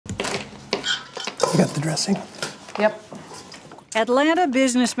got the dressing? Yep. Atlanta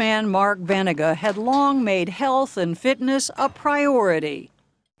businessman Mark Benega had long made health and fitness a priority.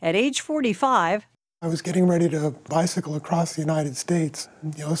 At age 45, I was getting ready to bicycle across the United States,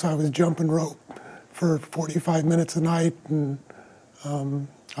 so I was jumping rope for 45 minutes a night, and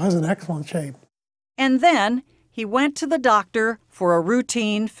I was in excellent shape. And then he went to the doctor for a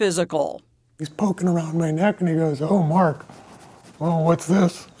routine physical. He's poking around my neck and he goes, "Oh, Mark, well, what's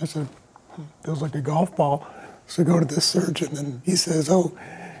this?" I said, "Feels like a golf ball." So I go to this surgeon and he says, "Oh,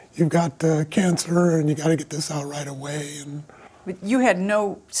 you've got cancer and you got to get this out right away." And But you had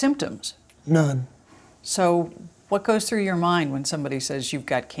no symptoms. none. So what goes through your mind when somebody says you've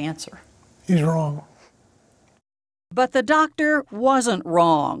got cancer? He's wrong. But the doctor wasn't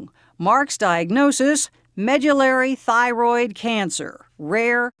wrong. Mark's diagnosis, medullary thyroid cancer,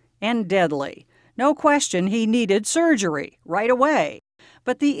 rare and deadly. No question he needed surgery right away.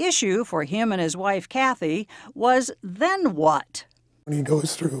 But the issue for him and his wife, Kathy, was then what? When he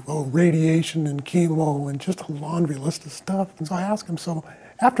goes through radiation and chemo and just a laundry list of stuff. And so I asked him, so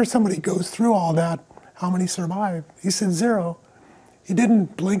after somebody goes through all that, how many survive? He said 0. He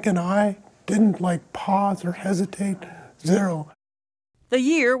didn't blink an eye, didn't pause or hesitate, 0. The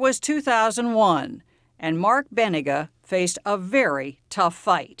year was 2001, and Mark Benega faced a very tough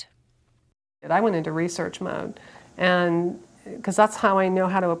fight. I went into research mode, and because that's how I know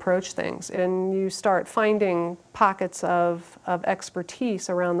how to approach things. And you start finding pockets of expertise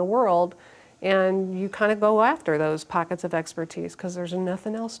around the world, and you kind of go after those pockets of expertise because there's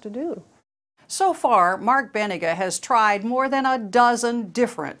nothing else to do. So far, Mark Benega has tried more than a dozen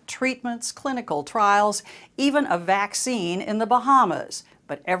different treatments, clinical trials, even a vaccine in the Bahamas.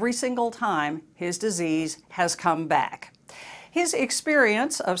 But every single time, his disease has come back. His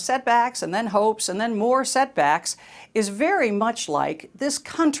experience of setbacks and then hopes and then more setbacks is very much like this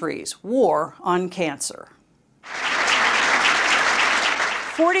country's war on cancer.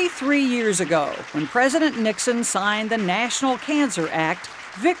 43 years ago, when President Nixon signed the National Cancer Act,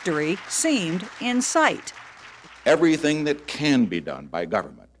 victory seemed in sight. Everything that can be done by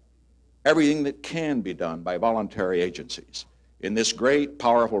government, everything that can be done by voluntary agencies in this great,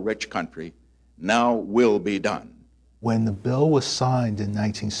 powerful, rich country now will be done. When the bill was signed in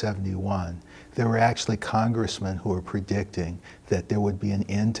 1971, there were actually congressmen who were predicting that there would be an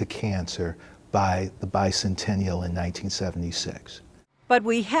end to cancer by the bicentennial in 1976. But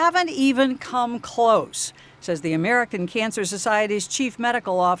we haven't even come close, says the American Cancer Society's chief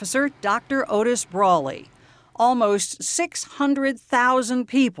medical officer, Dr. Otis Brawley. Almost 600,000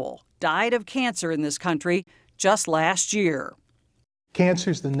 people died of cancer in this country just last year.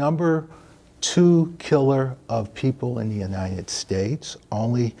 Cancer is the number 2 killer of people in the United States,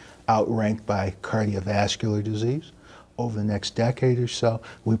 only outranked by cardiovascular disease. Over the next decade or so,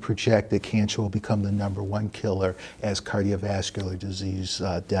 we project that cancer will become the number 1 killer as cardiovascular disease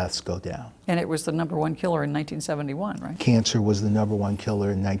deaths go down. And it was the number 1 killer in 1971, right? Cancer was the number 1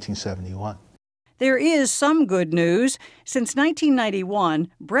 killer in 1971. There is some good news. Since 1991,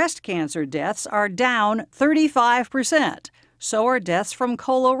 breast cancer deaths are down 35%. So are deaths from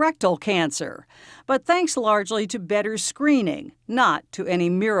colorectal cancer. But thanks largely to better screening, not to any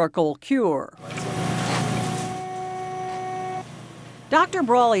miracle cure. Dr.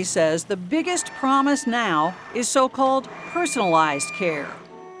 Brawley says the biggest promise now is so-called personalized care,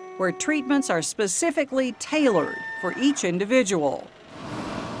 where treatments are specifically tailored for each individual.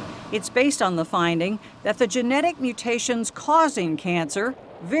 It's based on the finding that the genetic mutations causing cancer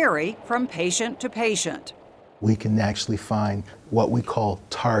vary from patient to patient. We can actually find what we call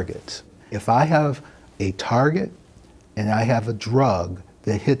targets. If I have a target and I have a drug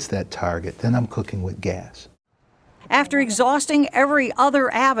that hits that target, then I'm cooking with gas. After exhausting every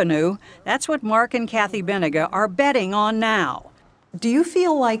other avenue, that's what Mark and Kathy Benega are betting on now. Do you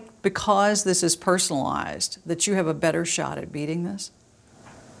feel like because this is personalized that you have a better shot at beating this?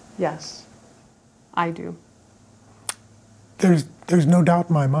 Yes, I do. There's no doubt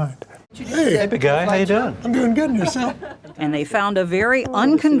in my mind. Hey, big guy, how you doing? I'm doing good, and yourself? And they found a very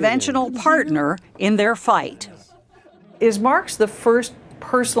unconventional partner in their fight. Is Mark's the first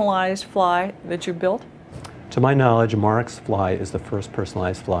personalized fly that you built? To my knowledge, Mark's fly is the first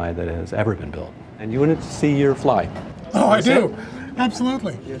personalized fly that has ever been built. And you want to see your fly? Oh, I do.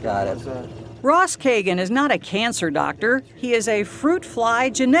 Absolutely. You got it. Ross Kagan is not a cancer doctor. He is a fruit fly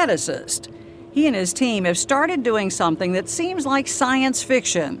geneticist. He and his team have started doing something that seems like science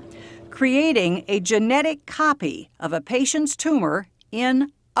fiction, creating a genetic copy of a patient's tumor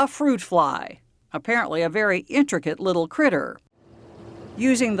in a fruit fly, apparently a very intricate little critter.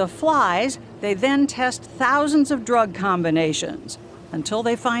 Using the flies, they then test thousands of drug combinations until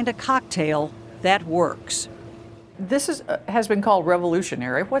they find a cocktail that works. This has been called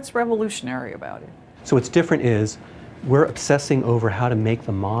revolutionary. What's revolutionary about it? So what's different is we're obsessing over how to make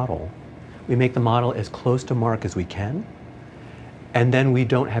the model. We make the model as close to Mark as we can, and then we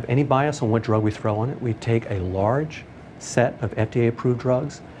don't have any bias on what drug we throw on it. We take a large set of FDA-approved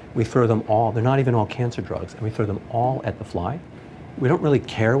drugs, we throw them all, they're not even all cancer drugs, and we throw them all at the fly. We don't really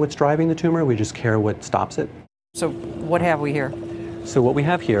care what's driving the tumor, we just care what stops it. So what have we here? So what we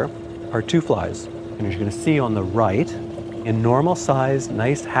have here are two flies, and as you're going to see on the right, in normal size,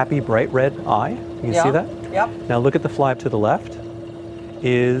 nice, happy, bright red eye. You can see that? Yep. Now look at the fly to the left,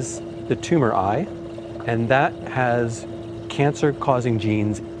 is the tumor eye, and that has cancer-causing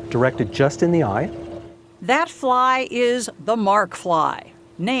genes directed just in the eye. That fly is the Mark fly,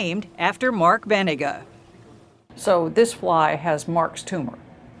 named after Mark Benega. So this fly has Mark's tumor.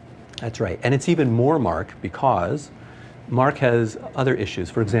 That's right, and it's even more Mark because Mark has other issues.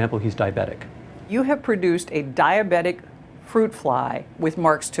 For example, he's diabetic. You have produced a diabetic fruit fly with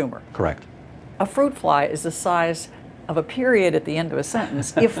Mark's tumor. Correct. A fruit fly is the size of a period at the end of a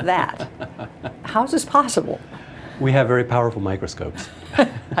sentence, if that. How is this possible? We have very powerful microscopes.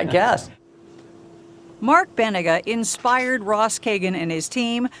 I guess. Mark Benega inspired Ross Kagan and his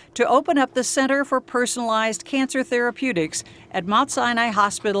team to open up the Center for Personalized Cancer Therapeutics at Mount Sinai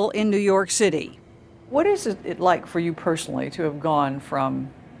Hospital in New York City. What is it like for you personally to have gone from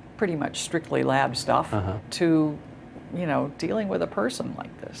pretty much strictly lab stuff to, you know, dealing with a person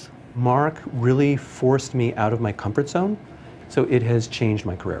like this? Mark really forced me out of my comfort zone, so it has changed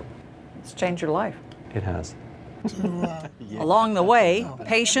my career. It's changed your life. It has. Along the way,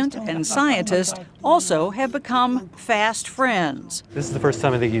 patient and scientist also have become fast friends. This is the first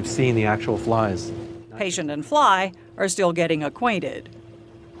time I think you've seen the actual flies. Patient and fly are still getting acquainted.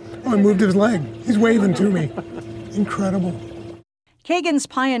 Oh, I moved his leg. He's waving to me. Incredible. Kagan's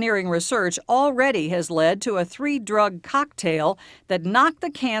pioneering research already has led to a 3-drug cocktail that knocked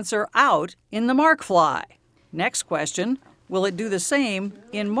the cancer out in the Mark fly. Next question, will it do the same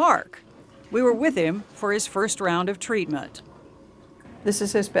in Mark? We were with him for his first round of treatment. This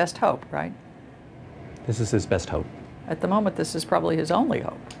is his best hope, right? This is his best hope. At the moment, this is probably his only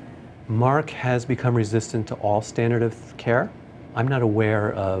hope. Mark has become resistant to all standard of care. I'm not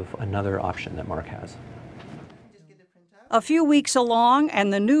aware of another option that Mark has. A few weeks along,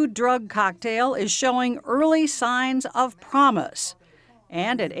 and the new drug cocktail is showing early signs of promise.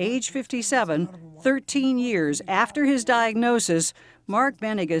 And at age 57, 13 years after his diagnosis, Mark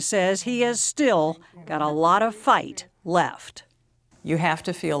Benega says he has still got a lot of fight left. You have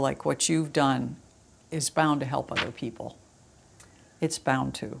to feel like what you've done is bound to help other people. It's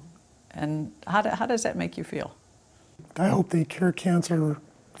bound to. And how does that make you feel? I hope they cure cancer,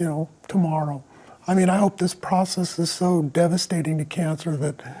 you know, tomorrow. I mean, I hope this process is so devastating to cancer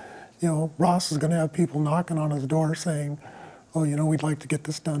that, you know, Ross is going to have people knocking on his door saying, oh, you know, we'd like to get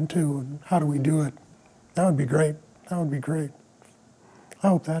this done too, and how do we do it? That would be great. That would be great. I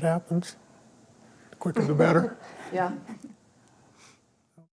hope that happens. The quicker the better. Yeah.